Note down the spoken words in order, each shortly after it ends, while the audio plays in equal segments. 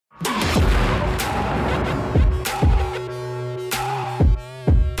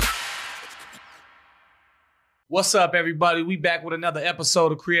What's up, everybody? We back with another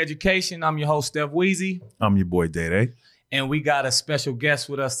episode of Career Education. I'm your host, Steph Weezy. I'm your boy, Day. And we got a special guest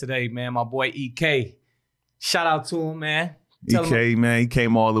with us today, man. My boy, EK. Shout out to him, man. EK, man, he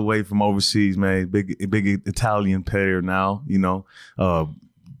came all the way from overseas, man. Big Italian player now, you know.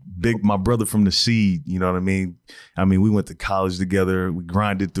 My brother from the seed, you know what I mean? We went to college together. We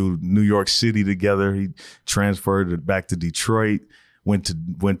grinded through New York City together. He transferred back to Detroit. Went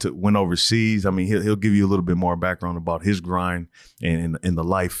overseas. He'll give you a little bit more background about his grind and the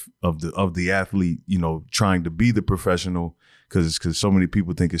life of the athlete, you know, trying to be the professional, because so many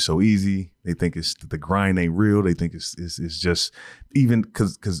people think it's so easy. They think the grind ain't real. They think it's just, even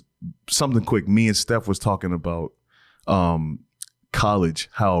because something quick. Me and Steph was talking about college,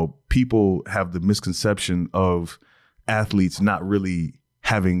 how people have the misconception of athletes not really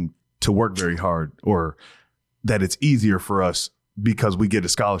having to work very hard, or that it's easier for us because we get a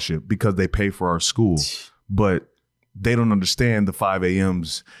scholarship, because they pay for our school. But they don't understand the 5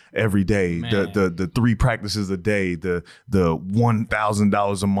 a.m.s every day, the 3 practices a day, the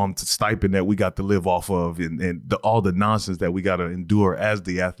 $1,000 a month stipend that we got to live off of, and all the nonsense that we got to endure as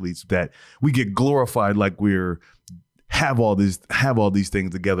the athletes, that we get glorified like we're have all these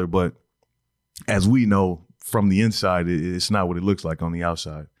things together. But as we know from the inside, it's not what it looks like on the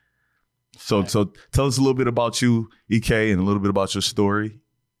outside. So tell us a little bit about you, EK, and a little bit about your story.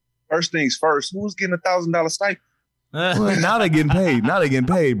 First things first, who's getting $1,000 stipend? Well, now they're getting paid. Now they're getting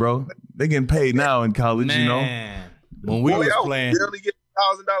paid, bro. They're getting paid now in college, man. You know. When we was playing, barely get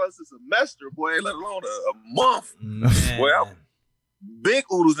 $1,000 a semester, boy, let alone a month. Man. Boy, big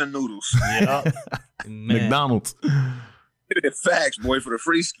oodles and noodles. Yeah. McDonald's. Facts, boy, for the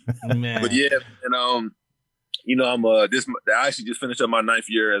free ski. Man. But yeah, and you know, I actually just finished up my 9th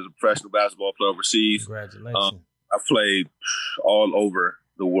year as a professional basketball player overseas. Congratulations. I've played all over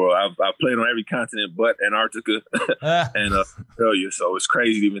the world. I've played on every continent but Antarctica and Australia. So it's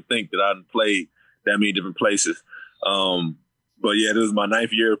crazy to even think that I've played that many different places. But yeah, this is my 9th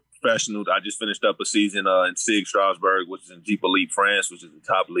year professional. I just finished up a season in SIG Strasbourg, which is in Jeep Elite France, which is the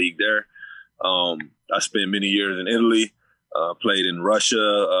top league there. I spent many years in Italy, played in Russia.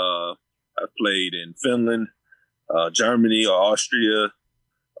 I played in Finland, Germany or Austria,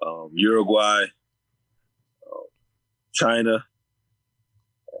 Uruguay, China.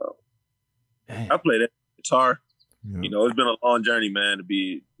 I played guitar. Yeah. You know, it's been a long journey, man, to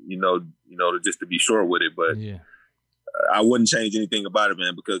be, to be short with it. But yeah. I wouldn't change anything about it,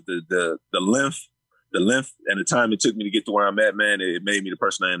 man, because the length and the time it took me to get to where I'm at, man, it made me the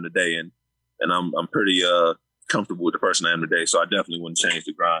person I am today. And I'm pretty comfortable with the person I am today. So I definitely wouldn't change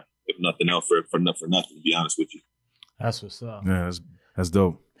the grind, if nothing else, for nothing, to be honest with you. That's what's up. Yeah, that's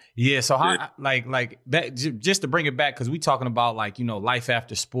dope. Yeah, so how, like that, just to bring it back, because we talking about, like, you know, life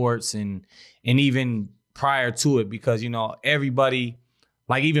after sports and even prior to it, because, you know, everybody,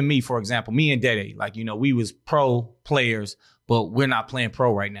 like even me, for example, me and Dede, like, you know, we was pro players, but we're not playing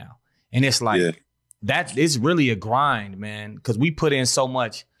pro right now. And it's like, that is really a grind, man, because we put in so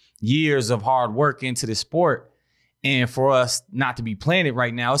much years of hard work into the sport. And for us not to be playing it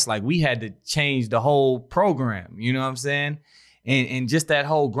right now, it's like we had to change the whole program. You know what I'm saying? And just that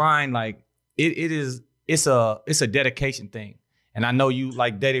whole grind, like it's a dedication thing. And I know you,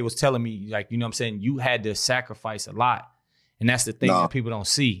 like Dede was telling me, like, you know what I'm saying, you had to sacrifice a lot. And that's the thing that people don't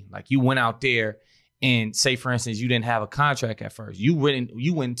see. Like, you went out there and, say, for instance, you didn't have a contract at first. You went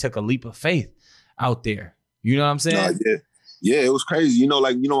and took a leap of faith out there. You know what I'm saying? Yeah, it was crazy. You know,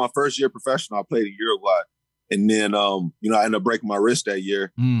 like, you know, my first year professional, I played in Uruguay. And then, you know, I ended up breaking my wrist that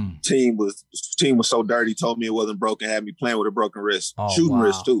year. Team was so dirty, told me it wasn't broken, had me playing with a broken wrist, shooting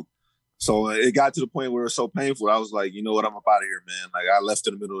wrist too. So it got to the point where it was so painful. I was like, you know what, I'm up out of here, man. Like, I left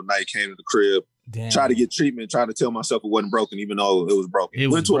in the middle of the night, came to the crib, tried to get treatment, tried to tell myself it wasn't broken, even though it was broken.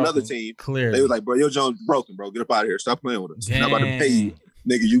 Went to another team. Clearly. They was like, bro, your joint's broken, bro. Get up out of here. Stop playing with us. We're not about to pay you.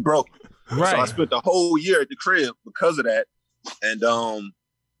 Nigga, you broke. Right. So I spent the whole year at the crib because of that. And,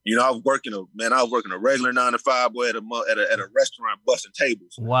 you know, I was working a regular 9 to 5, boy, at a restaurant, busting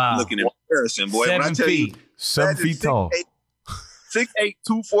tables. Wow. Looking embarrassing, boy. 7 feet. 7 feet tall. 6'8",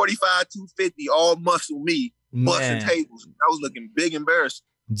 245, 250, all muscle me, busting tables. I was looking big embarrassed.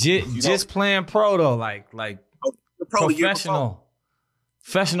 Just playing pro, though, like professional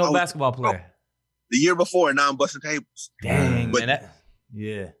basketball player. The year before, and now I'm busting tables. Dang, but man,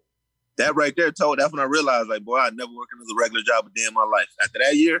 that right there that's when I realized, like, boy, I'd never worked another regular job a day in my life. After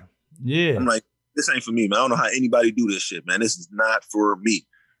that year, I'm like, this ain't for me, man. I don't know how anybody do this shit, man. This is not for me.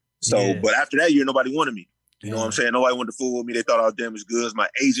 So, but after that year, nobody wanted me. You know what I'm saying? Nobody wanted to fool with me. They thought I was damn as good. My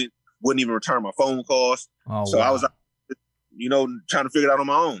agent wouldn't even return my phone calls. I was, trying to figure it out on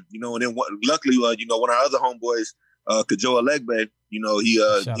my own, and then luckily, one of our other homeboys, Kajoa Legbe, he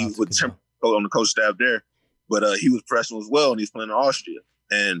was with on the coach staff there, but he was professional as well, and he's playing in Austria,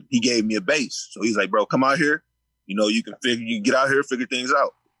 and he gave me a base. So he's like, bro, come out here, you can get out here, figure things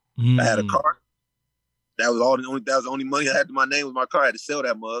out. I had a car. That was the only money I had to my name was my car. I had to sell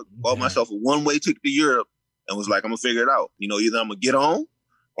that mug, bought myself a one-way ticket to Europe, and was like, I'm gonna figure it out. Either I'm gonna get on,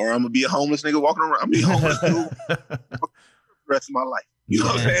 or I'm gonna be a homeless nigga walking around. I'm gonna be homeless dude the rest of my life. You know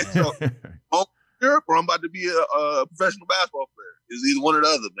what I'm saying? So I'm Europe, or I'm about to be a professional basketball player. It's either one or the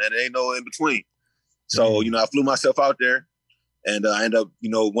other, man. There ain't no in between. So I flew myself out there, and I ended up,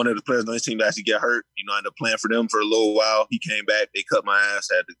 one of the players on this team that actually get hurt. I ended up playing for them for a little while. He came back. They cut my ass.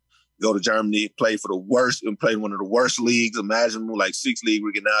 Had to go to Germany, play for the worst, and play one of the worst leagues imaginable, like 6th League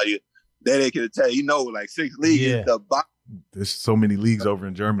Regionalliga. They could tell like 6th League is the bottom. There's so many leagues over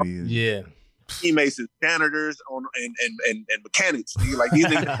in Germany. Yeah. Teammates is janitors and mechanics. Like these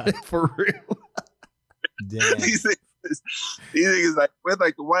niggas for real. Damn. These niggas we're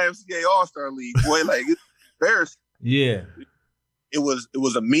like the YMCA All-Star League, boy. Like it's embarrassing. Yeah. It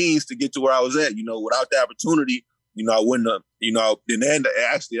was a means to get to where I was at. Without the opportunity, I wouldn't have, in the end,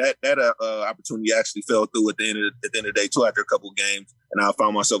 actually, that opportunity actually fell through at the end of the day, too, after a couple of games. And I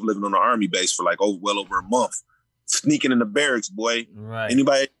found myself living on the Army base for well over a month. Sneaking in the barracks, boy. Right.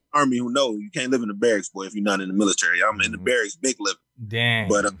 Anybody in the Army who knows, you can't live in the barracks, boy, if you're not in the military. I'm in the barracks, big living. Dang.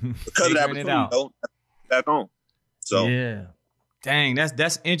 But because of that opportunity, though, back home. So yeah. Dang,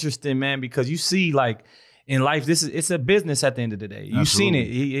 that's interesting, man, because you see, like, in life, it's a business at the end of the day. You've seen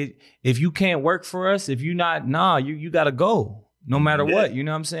it. If you can't work for us, if you're not, you got to go no matter what. You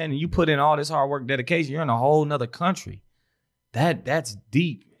know what I'm saying? And you put in all this hard work, dedication, you're in a whole nother country. That's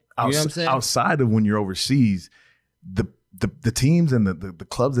deep. You know what I'm saying? Outside of when you're overseas, the teams and the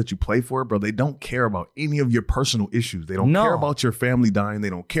clubs that you play for, bro, they don't care about any of your personal issues. They don't care about your family dying. They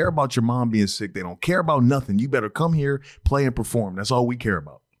don't care about your mom being sick. They don't care about nothing. You better come here, play, and perform. That's all we care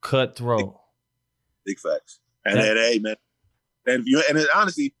about. Cutthroat. Big facts. And hey, man. And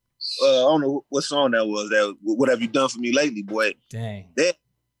honestly, I don't know what song that was. That what have you done for me lately, boy? Dang. That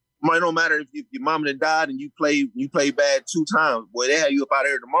might don't matter if your mom done died and you play bad 2 times, boy. They have you up out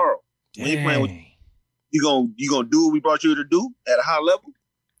of here tomorrow. Dang. We ain't playing with you gonna do what we brought you to do at a high level.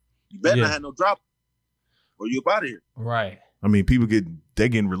 You better not have no drop, or you up out of here. Right. I mean, they're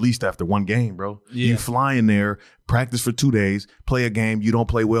getting released after 1 game, bro. Yeah. You fly in there, practice for 2 days, play a game. You don't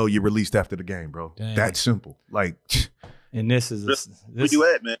play well, you're released after the game, bro. Dang. That's simple. Like, and where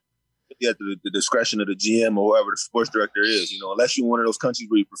you at, man? You at the discretion of the GM or whoever the sports director is. Unless you're in one of those countries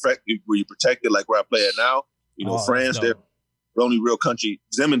where you protect it, like where I play at now. France, they're the only real country.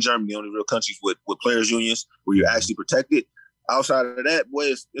 Them and Germany, the only real countries with players unions where you're actually protected. Outside of that, boy,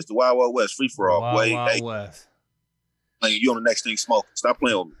 it's the Wild Wild West, free for all. Wild West. Like you on the next thing smoking. Stop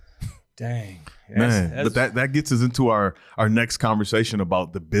playing with me. Dang. Man, but that gets us into our next conversation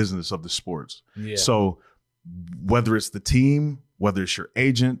about the business of the sports. Yeah. So whether it's the team, whether it's your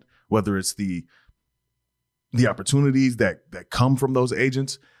agent, whether it's the opportunities that come from those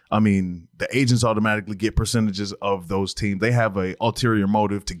agents, I mean, the agents automatically get percentages of those teams. They have a ulterior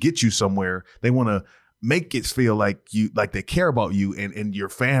motive to get you somewhere. They want to make it feel like they care about you and your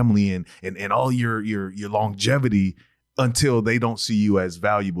family and all your longevity until they don't see you as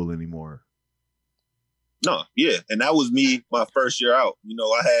valuable anymore. No, yeah. And that was me my first year out.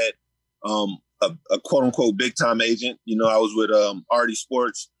 I had a quote unquote big time agent. I was with Artie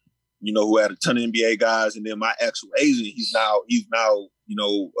Sports, who had a ton of NBA guys, and then my actual agent, he's now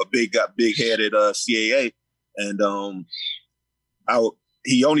a big head at CAA, and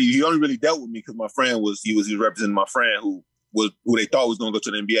he only really dealt with me because my friend was representing my friend who they thought was going to go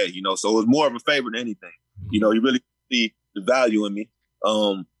to the NBA. So it was more of a favor than anything. He really see the value in me.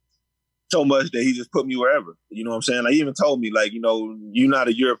 So much that he just put me wherever. You know what I'm saying? Like, he even told me, like, you're not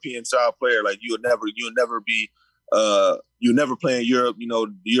a European style player. Like, you'll never play in Europe.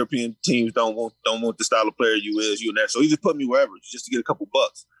 The European teams don't want the style of player you is. So he just put me wherever just to get a couple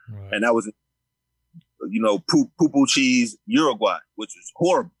bucks. Right. And that was, poo cheese Uruguay, which was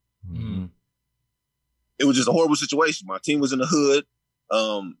horrible. Mm-hmm. It was just a horrible situation. My team was in the hood.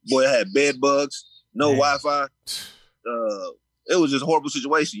 Boy, I had bed bugs, no Wi-Fi. It was just a horrible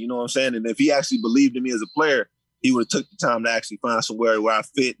situation, you know what I'm saying? And if he actually believed in me as a player, he would have took the time to actually find somewhere where I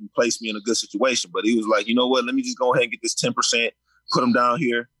fit and place me in a good situation. But he was like, you know what? Let me just go ahead and get this 10%, put him down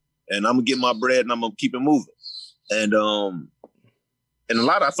here, and I'm gonna get my bread and I'm gonna keep it moving. And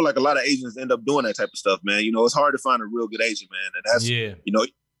I feel like a lot of agents end up doing that type of stuff, man. It's hard to find a real good agent, man. And that's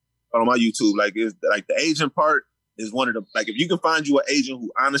on my YouTube, like, it's like the agent part is one of the, like, if you can find you an agent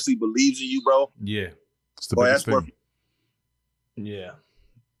who honestly believes in you, bro. Yeah, it's the biggest thing. Yeah.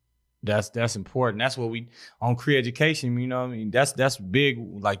 That's important. That's what we on Career Education, you know what I mean? That's big.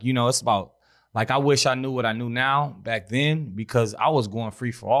 Like, you know, it's about, like, I wish I knew what I knew now back then, because I was going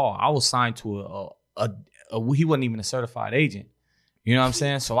free for all. I was signed to he wasn't even a certified agent. You know what I'm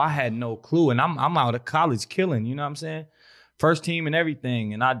saying? So I had no clue, and I'm out of college killing, you know what I'm saying? First team and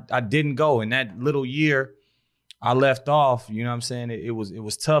everything, and I didn't go. In that little year I left off, you know what I'm saying? It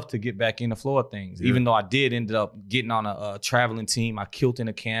was tough to get back in the flow of things. Yeah. Even though I did end up getting on a traveling team. I killed in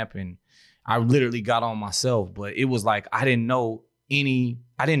a camp, and I literally got on myself. But it was like I didn't know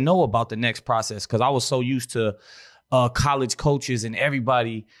about the next process, because I was so used to college coaches and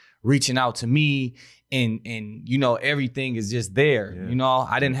everybody reaching out to me, and you know, everything is just there. Yeah. You know,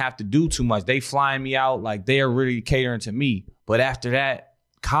 I didn't have to do too much. They flying me out, like they're really catering to me. But after that,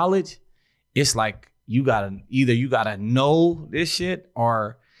 college, it's like you gotta know this shit,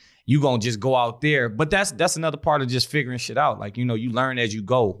 or you gonna just go out there. But that's another part of just figuring shit out. Like, you know, you learn as you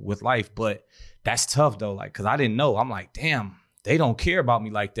go with life. But that's tough though, like, because I didn't know. I'm like, damn, they don't care about me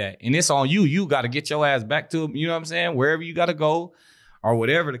like that. And it's on you. You got to get your ass back to, you know what I'm saying, wherever you got to go, or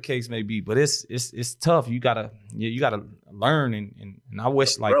whatever the case may be. But it's tough. You gotta learn, and I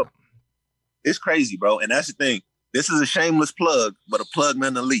wish, like, bro, it's crazy, bro. And that's the thing. This is a shameless plug, but a plug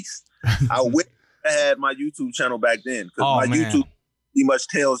nonetheless. I wish I had my YouTube channel back then, because YouTube pretty much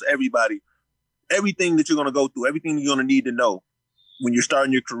tells everybody everything that you're gonna go through, everything you're gonna need to know when you're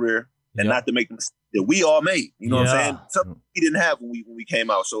starting your career, and not to make the mistake that we all made. You know what I'm saying? Something we didn't have when we came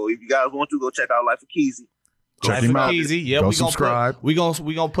out. So if you guys want to, go check out Life of Keezy. Life of Keezy. Yeah, go subscribe. We gonna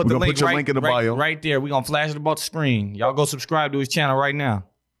put the link, link in the bio right there. We gonna flash it above the screen. Y'all go subscribe to his channel right now.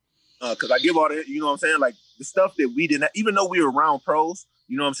 Because I give all that, you know what I'm saying? Like the stuff that we didn't, even though we were around pros,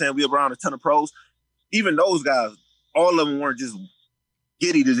 you know what I'm saying? We were around a ton of pros. Even those guys, all of them weren't just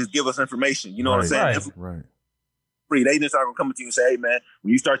giddy to just give us information. You know what I'm saying? Right. Free. They just start coming to you and say, hey man,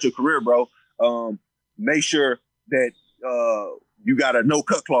 when you start your career, bro, make sure that you got a no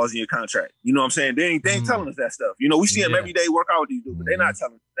cut clause in your contract. You know what I'm saying? They ain't telling us that stuff. You know, we see them every day work out with these dudes, but they're not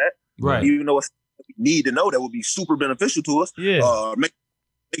telling us that. Right. Even though it's we need to know that would be super beneficial to us. Yeah. Make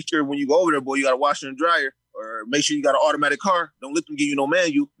sure when you go over there, boy, you got a washer and dryer, or make sure you got an automatic car. Don't let them give you no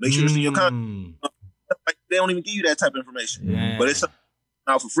manual. Make sure it's in your contract. They don't even give you that type of information. Yeah. But it's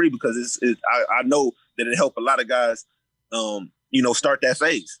out for free, because I know that it helped a lot of guys, you know, start that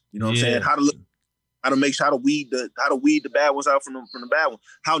phase. You know what I'm saying? How to make sure how to weed the bad ones out from the bad ones.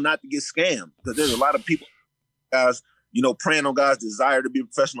 How not to get scammed, because there's a lot of people, guys, you know, preying on guys' desire to be a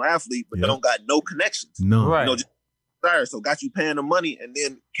professional athlete, but they don't got no connections. No, right? You know, just desire, so got you paying them money and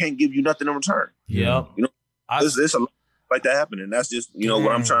then can't give you nothing in return. Yeah, you know, there's a lot like that happening. That's just, you know,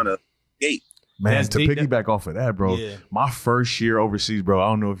 what I'm trying to gate. Man, That's to deep. piggyback off of that, bro, my first year overseas, bro, I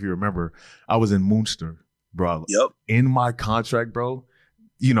don't know if you remember, I was in Munster, bro. Yep. In my contract, bro,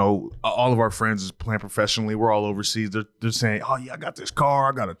 you know, all of our friends is playing professionally. We're all overseas. They're saying, oh, yeah, I got this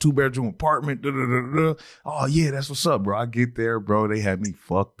car. I got a 2-bedroom apartment. Oh, yeah, that's what's up, bro. I get there, bro. They had me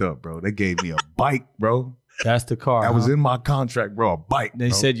fucked up, bro. They gave me a bike, bro. That's the car. That was in my contract, bro, a bike.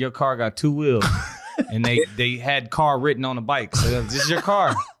 They said your car got 2 wheels, and they had car written on the bike. So this is your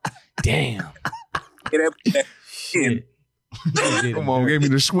car. Damn. Shit. Come on, gave me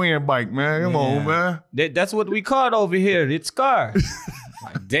the swing bike, man. Come on, man. That's what we call it over here. It's car.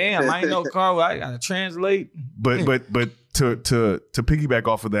 Like, damn, I ain't no car. I gotta translate. But to piggyback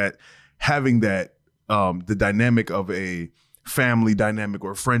off of that, having that the dynamic of a family dynamic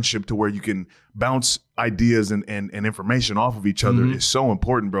or friendship to where you can bounce ideas and information off of each other is so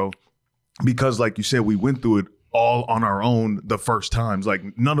important, bro. Because like you said, we went through it all on our own the first times.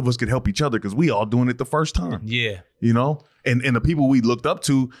 Like none of us could help each other because we all doing it the first time. Yeah. You know? And the people we looked up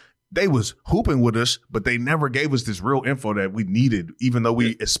to, they was hooping with us, but they never gave us this real info that we needed, even though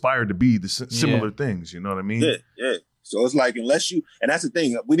we aspired to be the similar things. You know what I mean? Yeah. So it's like, unless you, and that's the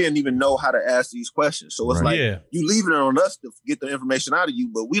thing, we didn't even know how to ask these questions. So it's like, you leaving it on us to get the information out of you,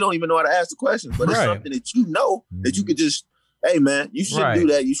 but we don't even know how to ask the questions. But it's something that you know that you could just, hey man, you should do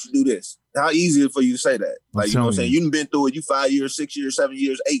that. You should do this. How easy is it for you to say that? Like, you know what I'm saying? You've been through it. You 5 years, 6 years, 7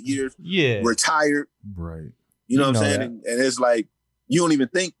 years, 8 years. Yeah. Retired. Right. You know what I'm saying? And it's like, you don't even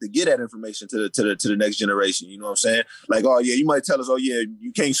think to get that information to the next generation. You know what I'm saying? Like, oh yeah, you might tell us, oh yeah,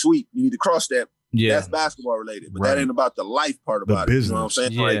 you can't sweep. You need to cross that. Yeah. That's basketball related. But that ain't about the life part about it. You know what I'm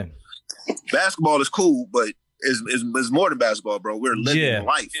saying? Yeah. Like, basketball is cool, but it's more than basketball, bro. We're living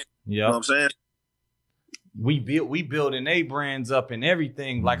life. You know what I'm saying? We building A brands up and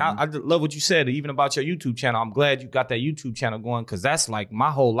everything. Like I love what you said, even about your YouTube channel. I'm glad you got that YouTube channel going, because that's like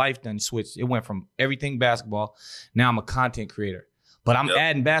my whole life done switched. It went from everything basketball. Now I'm a content creator, but I'm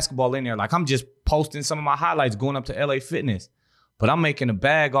adding basketball in there. Like I'm just posting some of my highlights going up to LA Fitness. but I'm making a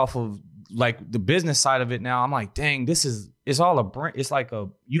bag off of like the business side of it now. I'm like, dang, it's all a brand. It's like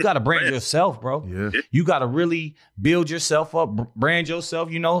you got to brand yourself, bro. Yeah. You got to really build yourself up, brand yourself.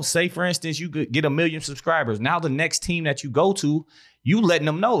 Say for instance, you could get 1 million subscribers. Now the next team that you go to, you letting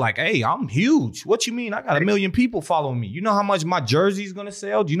them know like, hey, I'm huge. What you mean? I got 1 million people following me. You know how much my jersey is going to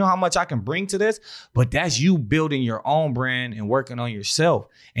sell? Do you know how much I can bring to this? But that's you building your own brand and working on yourself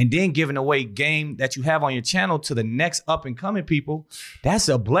and then giving away game that you have on your channel to the next up and coming people. That's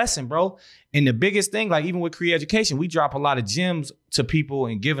a blessing, bro. And the biggest thing, like even with Create Education, we drop a lot of gems to people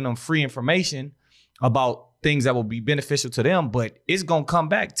and giving them free information about things that will be beneficial to them, but it's going to come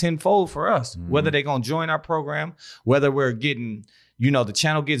back tenfold for us, whether they're going to join our program, whether we're getting, the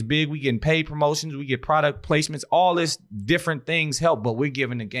channel gets big, we getting paid promotions, we get product placements, all this different things help, but we're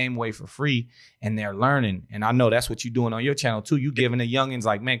giving the game away for free and they're learning. And I know that's what you're doing on your channel too. You giving the youngins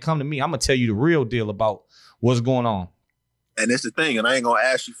like, man, come to me. I'm going to tell you the real deal about what's going on. And that's the thing. And I ain't going to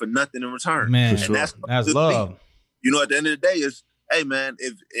ask you for nothing in return. Man, and that's love. Thing. At the end of the day is, hey man,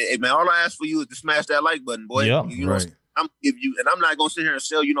 if man, all I ask for you is to smash that like button, boy. Yep, right. I'm gonna give you, and I'm not gonna sit here and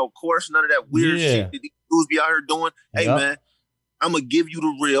sell you no course, none of that weird shit that these dudes be out here doing. Hey man, I'm gonna give you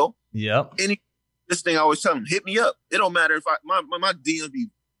the real. Yep. This thing I always tell them, hit me up. It don't matter if my DMs be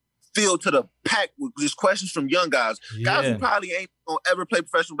filled to the pack with just questions from young guys. Guys who probably ain't gonna ever play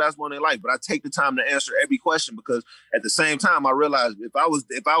professional basketball in their life, but I take the time to answer every question because at the same time I realized if I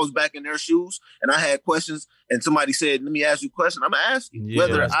was back in their shoes and I had questions and somebody said, let me ask you a question, I'm gonna ask you.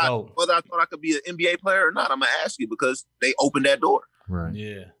 Whether I thought I could be an NBA player or not, I'm gonna ask you because they opened that door. Right.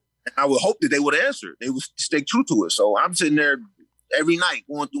 Yeah. And I would hope that they would answer. They would stick true to it. So I'm sitting there every night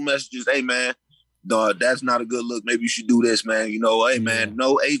going through messages, hey man, no, that's not a good look. Maybe you should do this, man. Hey, man,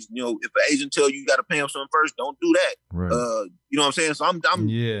 no agent. If an agent tell you got to pay him something first, don't do that. Right. You know what I'm saying? So I'm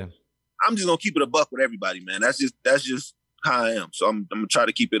just gonna keep it a buck with everybody, man. That's just how I am. So I'm gonna try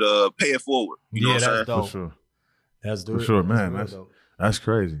to keep it pay it forward. You know what I'm saying? Dope. For sure. That's dope. For sure, man. That's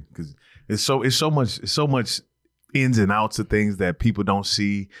crazy because it's so much ins and outs of things that people don't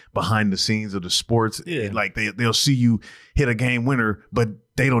see behind the scenes of the sports. Yeah. Like they'll see you hit a game winner, but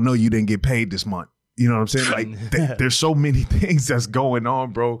they don't know you didn't get paid this month. You know what I'm saying? Like there's so many things that's going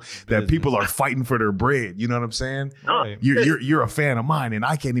on, bro, that people are fighting for their bread. You know what I'm saying? Right. You're a fan of mine and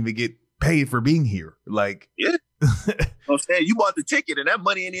I can't even get paid for being here. Like, yeah. I'm saying you bought the ticket and that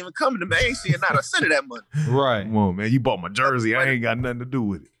money ain't even coming to me. I ain't seeing not a cent of that money. Right. Come on, man. You bought my jersey. I ain't got nothing to do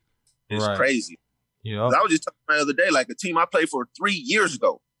with it. It's crazy. Yeah. I was just talking the other day, like a team I played for 3 years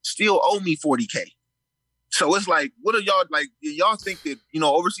ago still owe me $40K. So it's like, what are y'all like? Y'all think that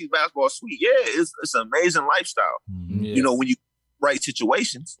overseas basketball is sweet? Yeah, it's an amazing lifestyle. Mm-hmm. Yeah. When you right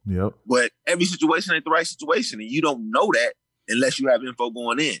situations. Yep. But every situation ain't the right situation, and you don't know that unless you have info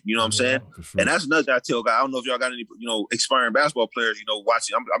going in. You know what I'm saying? Sure. And that's another thing I tell guys. I don't know if y'all got any expiring basketball players.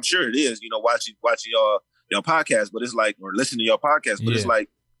 Watching. I'm sure it is. Watching y'all podcast, but it's like or listening to your podcast, but it's like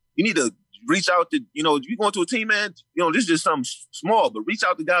you need to reach out to, if you going to a team, man, this is just something small, but reach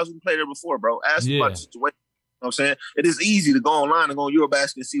out to guys who played there before, bro. Ask them about the situation. You know what I'm saying? It is easy to go online and go on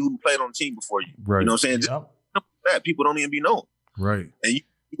Eurobasket and see who played on the team before you. Right. You know what I'm saying? Just that people don't even be known. Right. And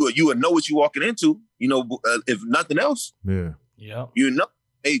you would know what you're walking into, if nothing else. Yeah. Yeah.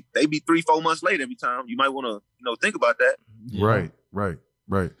 They be 3-4 months late every time. You might want to, think about that. Yeah.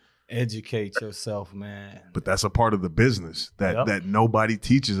 Right. Educate yourself, man. But that's a part of the business that nobody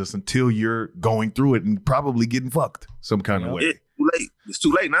teaches us until you're going through it and probably getting fucked some kind of way. It's too late. It's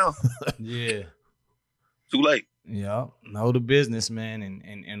too late now. Yeah. Too late. Yeah. Know the business, man.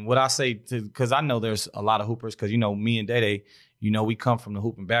 And what I say because I know there's a lot of hoopers because, me and Dede, we come from the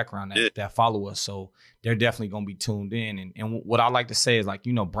hooping background that follow us. So they're definitely going to be tuned in. And what I like to say is like,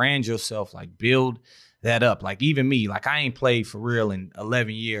 brand yourself, like build that up. Like even me, like I ain't played for real in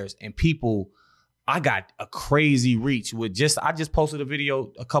 11 years and I got a crazy reach with I just posted a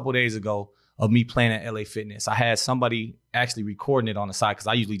video a couple days ago of me playing at LA Fitness. I had somebody actually recording it on the side because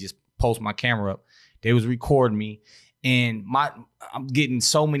I usually just post my camera up. They was recording me and I'm getting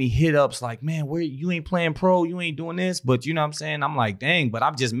so many hit ups like, man, where you ain't playing pro, you ain't doing this. But you know what I'm saying? I'm like, dang, but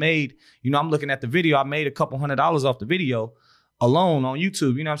I've just made, I'm looking at the video. I made a couple $100 off the video alone on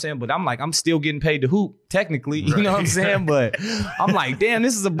YouTube, you know what I'm saying? But I'm like, I'm still getting paid to hoop, technically, you know what I'm saying? But I'm like, damn,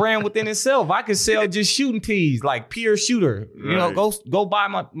 this is a brand within itself. I could sell just shooting tees, like Pure Shooter. Go buy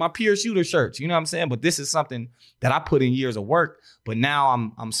my Pure Shooter shirts, you know what I'm saying? But this is something that I put in years of work. But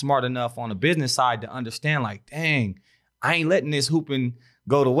now I'm smart enough on the business side to understand, like, dang, I ain't letting this hooping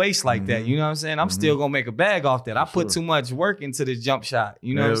go to waste like that. You know what I'm saying? I'm still going to make a bag off that. I put too much work into this jump shot.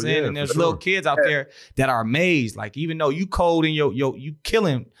 You know what I'm saying? And there's little kids out there that are amazed. Like, even though you cold and you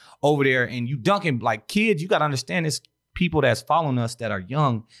killing over there and you dunking, like kids, you got to understand this. people that's following us that are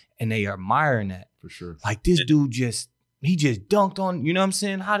young and they are admiring that. For sure. Like this dude he just dunked on, you know what I'm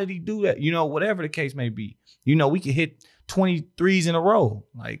saying? How did he do that? You know, whatever the case may be. You know, we could hit 23s in a row.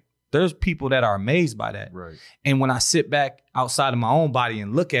 Like there's people that are amazed by that. Right. And when I sit back outside of my own body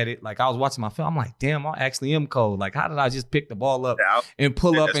and look at it, like I was watching my film, I'm like, damn, I actually am cold. Like, how did I just pick the ball up and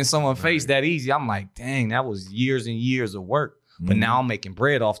pull up in someone's face that easy? I'm like, dang, that was years and years of work. But now I'm making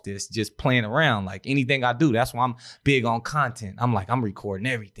bread off this, just playing around. Like anything I do, that's why I'm big on content. I'm like, I'm recording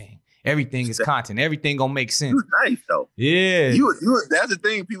everything. Everything is content. Everything gonna make sense. You nice though. Yeah. That's the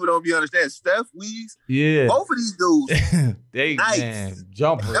thing people don't be understanding. Steph, Weez, both of these dudes, they nice. Man,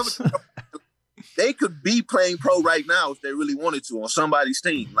 jumpers. They could be playing pro right now if they really wanted to on somebody's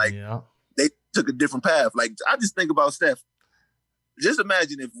team. Like they took a different path. Like I just think about Steph. Just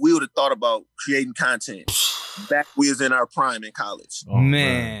imagine if we would have thought about creating content back we was in our prime in college. Oh,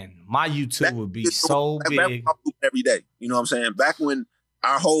 man, my YouTube would be so big. Every day. You know what I'm saying? Back when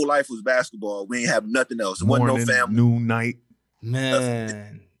our whole life was basketball, we ain't have nothing else. It Morning, wasn't no family. Noon, night.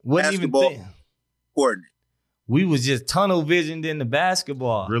 Man, wouldn't even think. Coordinate. We was just tunnel visioned in the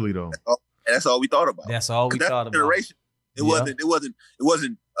basketball. Really though. That's all we thought about. That's all we thought about. Generation. It wasn't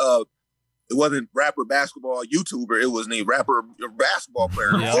rapper, basketball, YouTuber. It was named rapper, basketball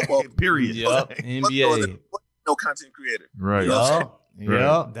player. Football. Period. Yep. NBA. No content creator. Right. You know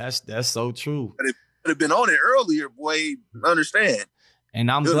Yep. That's so true. But if you would have been on it earlier, boy, understand. And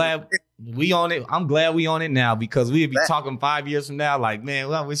I'm glad we on it. I'm glad we on it now because we'd be talking 5 years from now. Like, man,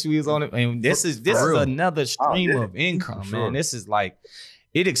 well, I wish we was on it. And this is another stream of income, man. This is like,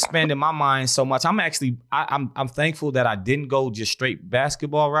 it expanded my mind so much. I'm thankful that I didn't go just straight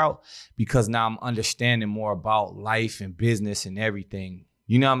basketball route because now I'm understanding more about life and business and everything.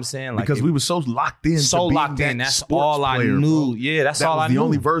 You know what I'm saying? Like because we were so locked in. That's all I knew. Yeah, that's all I knew. The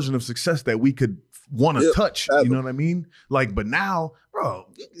only version of success that we could want to touch. You know what I mean? Like, but now, bro,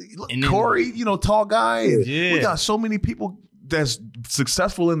 Corey, tall guy. We got so many people that's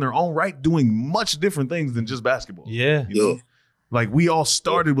successful in their own right doing much different things than just basketball. Yeah. You know? Like we all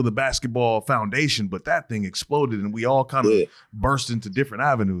started with a basketball foundation, but that thing exploded and we all kind of burst into different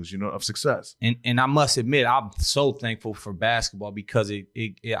avenues, of success. And I must admit, I'm so thankful for basketball because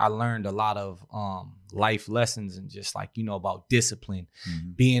I learned a lot of life lessons and just like, about discipline,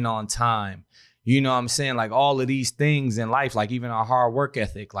 being on time. You know what I'm saying? Like all of these things in life, like even our hard work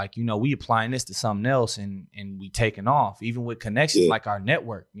ethic, like, we applying this to something else and we taking off, even with connections, like our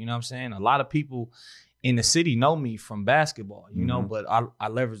network, you know what I'm saying? A lot of people in the city know me from basketball, but I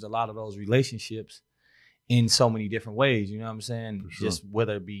leveraged a lot of those relationships in so many different ways, you know what I'm saying? Sure. Just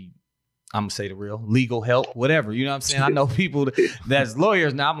whether it be, I'm gonna say the real, legal help, whatever, you know what I'm saying? I know people that's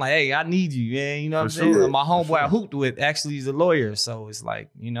lawyers now. I'm like, hey, I need you, man, you know what I'm saying? My homeboy I hooped with actually is a lawyer, so it's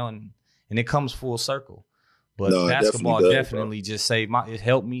like, and it comes full circle. But basketball definitely just it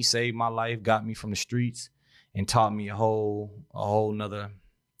helped me save my life, got me from the streets, and taught me a whole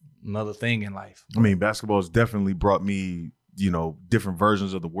another thing in life. I mean, basketball has definitely brought me, different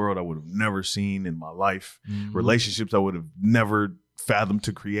versions of the world I would have never seen in my life, relationships I would have never fathomed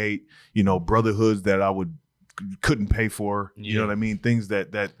to create, brotherhoods that I couldn't pay for, you know what I mean? Things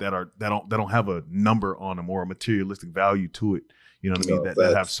that don't have a number on them or a materialistic value to it. You know what I mean?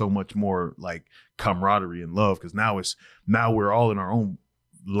 That have so much more like camaraderie and love. Cause now we're all in our own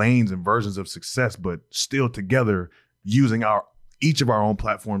lanes and versions of success, but still together using each of our own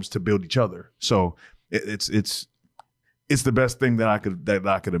platforms to build each other. So it's the best thing that I could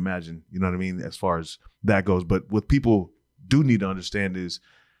imagine. You know what I mean? As far as that goes. But what people do need to understand is,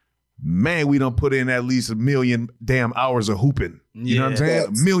 man, we don't put in at least 1 million damn hours of hooping. You know what I'm saying?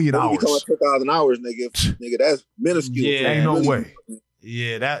 1 million hours. 2,000 hours, nigga, that's minuscule. Yeah, ain't no way.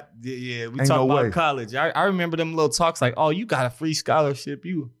 Yeah, we talk about college. I remember them little talks like, oh, you got a free scholarship.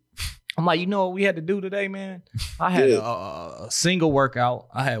 I'm like, you know what we had to do today, man? I had a single workout.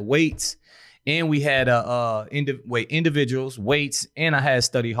 I had weights, and we had individuals, weights, and I had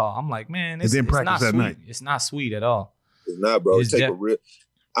study hall. I'm like, man, it's not sweet. Night. It's not sweet at all. It's not, bro.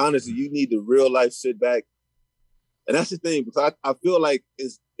 Honestly, you need to real life sit back. And that's the thing, because I feel like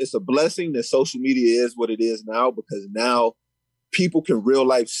it's a blessing that social media is what it is now, because now people can real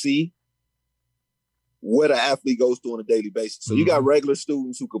life see what an athlete goes through on a daily basis. So you got regular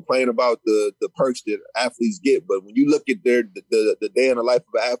students who complain about the perks that athletes get, but when you look at the day in the life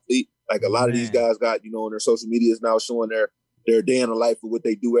of an athlete, like a lot of these guys got, on their social medias now showing their day in the life of what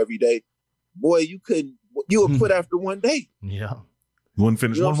they do every day. Boy, you would quit after one day. Yeah. You wouldn't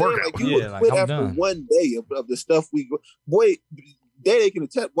finish one workout. Like you would quit after one day of the stuff boy, they can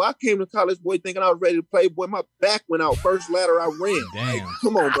attest. Well, I came to college, boy, thinking I was ready to play. Boy, my back went out first ladder I ran. Damn. Like,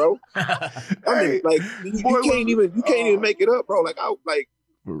 come on, bro. I mean, like you can't even make it up, bro. Like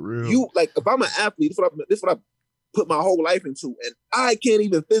for real. You like if I'm an athlete, this is what I put my whole life into, and I can't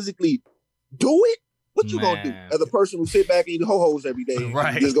even physically do it. What you gonna do as a person who sit back and eat ho-hos every day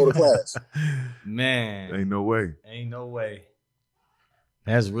and just go to class? Man, ain't no way.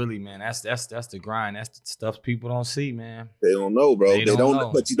 That's really, man. That's the grind. That's the stuff people don't see, man. They don't know, bro. They don't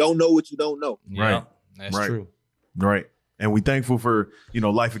know. But you don't know what you don't know. Yeah, right. That's true. Right. And we thankful for,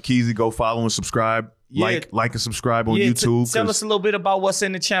 Life of Keezy. Go follow and subscribe. Yeah. Like and subscribe on YouTube. Tell us a little bit about what's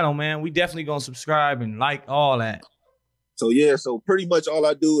in the channel, man. We definitely gonna subscribe and like all that. So pretty much all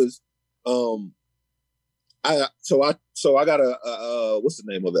I do is I got a what's the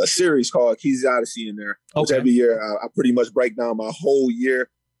name of it? A series called Keezy Odyssey in there. Okay. Which every year I pretty much break down my whole year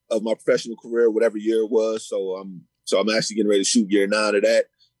of my professional career, whatever year it was. So I'm actually getting ready to shoot year 9 of that.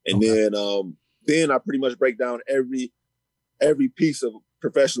 And then I pretty much break down every piece of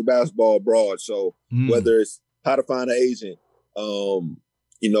professional basketball abroad. So whether it's how to find an agent, how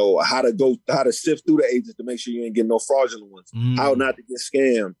to sift through the agents to make sure you ain't getting no fraudulent ones, how not to get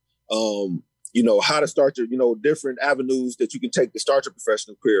scammed, how to start your, different avenues that you can take to start your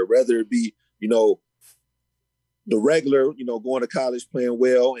professional career, whether it be, the regular, going to college, playing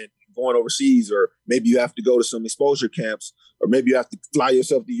well and going overseas, or maybe you have to go to some exposure camps, or maybe you have to fly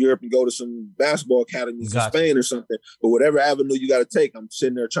yourself to Europe and go to some basketball academies in Spain or something. But whatever avenue you got to take, I'm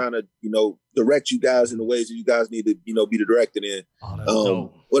sitting there trying to, direct you guys in the ways that you guys need to, be directed in.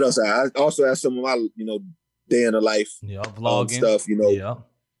 Oh, what else? I also have some of my, day in the life vlogging stuff,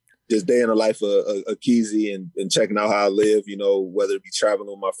 just day in the life of Keezy and checking out how I live, whether it be traveling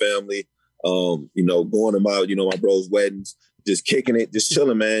with my family, going to my, my bros' weddings, just kicking it, just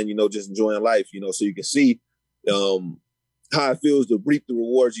chilling, man, just enjoying life, so you can see how it feels to reap the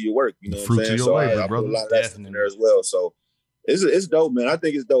rewards of your work, what I'm saying? So I put a lot of that in there as well. So it's dope, man. I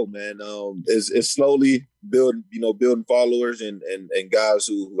think it's dope, man. It's slowly building followers and guys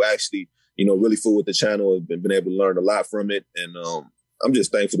who actually, really fool with the channel and been able to learn a lot from it. And I'm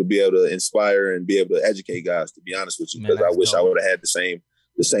just thankful to be able to inspire and be able to educate guys, to be honest with you, because I wish I would have had the same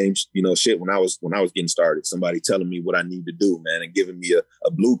shit when I was getting started. Somebody telling me what I need to do, man, and giving me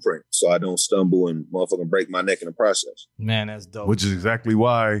a blueprint so I don't stumble and motherfucking break my neck in the process. Man, that's dope. Which is exactly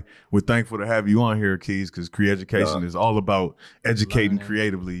why we're thankful to have you on here, Keys, because Creeducation is all about educating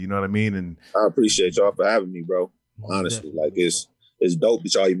creatively. You know what I mean? And I appreciate y'all for having me, bro. Honestly, like it's dope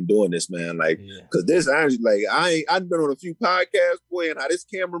that y'all even doing this, man. Like, cause this actually, like, I've been on a few podcasts, boy, and how this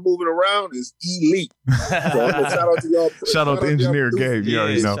camera moving around is elite. So shout out to y'all. Shout out to engineer Gabe. You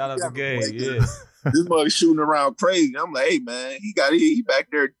already know. Shout out to Gabe. This mother shooting around crazy. I'm like, hey man, he back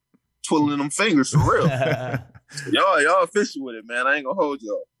there twiddling them fingers for real. Y'all official with it, man. I ain't gonna hold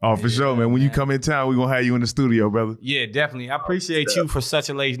y'all. Oh, for sure, man. When you come in town, we gonna have you in the studio, brother. Yeah, definitely. I appreciate you for such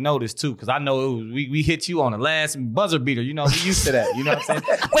a late notice too, because I know we hit you on the last buzzer beater. We used to that. You know what I'm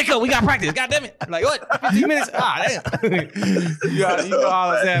saying? Wake up, we got practice. God damn it! Like what? 15 minutes? Damn. you know how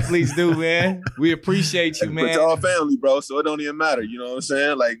us athletes do, man. We appreciate you, man. But y'all family, bro. So it don't even matter. You know what I'm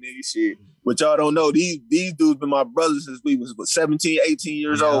saying? Like nigga, shit. But y'all don't know, these dudes been my brothers since we was 17, 18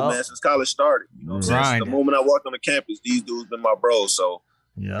 years old, man, since college started. You know what I'm saying? Since the moment I walked on the campus, these dudes been my bros. So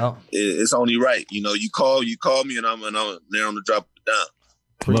it's only right. You call me and I'm there on the drop of the dime.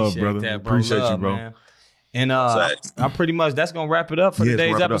 Appreciate love, brother. That, bro. Appreciate love, you, bro. Man. And I pretty much, that's going to wrap it up for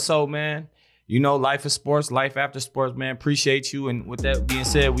today's episode, man. Life of sports, life after sports, man. Appreciate you. And with that being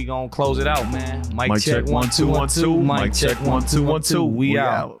said, we going to close it out, man. Mic check 1 2 1 2. Mic check 1 2 1 2. We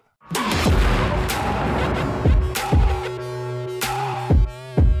out.